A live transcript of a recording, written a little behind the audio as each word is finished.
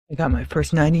I got my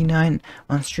first 99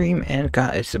 on stream and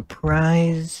got a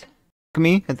surprise.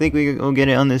 Me, I think we'll get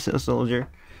it on this soldier.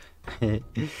 There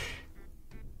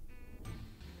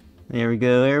we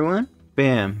go, everyone.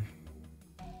 Bam.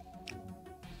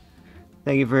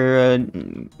 Thank you for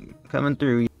coming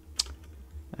through.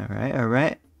 Alright,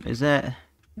 alright. Is that...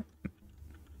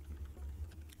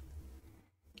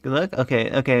 Good luck?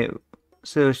 Okay, okay.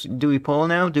 So, do we pull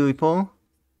now? Do we pull?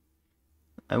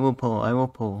 I will pull, I will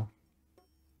pull.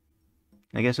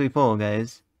 I guess we pull,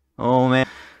 guys. Oh, man.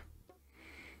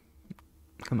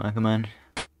 Come on, come on.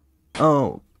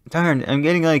 Oh, darn. I'm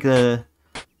getting like the...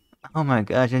 Oh my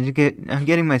gosh, I'm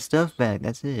getting my stuff back.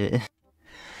 That's it.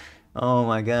 Oh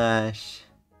my gosh.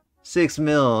 6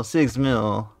 mil, 6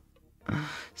 mil.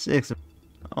 6.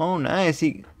 Oh, nice.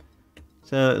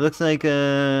 So it looks like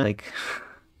I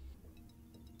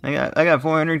got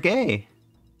 400K.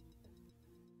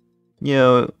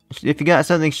 Yo, if you got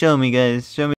something, show me, guys. Show me.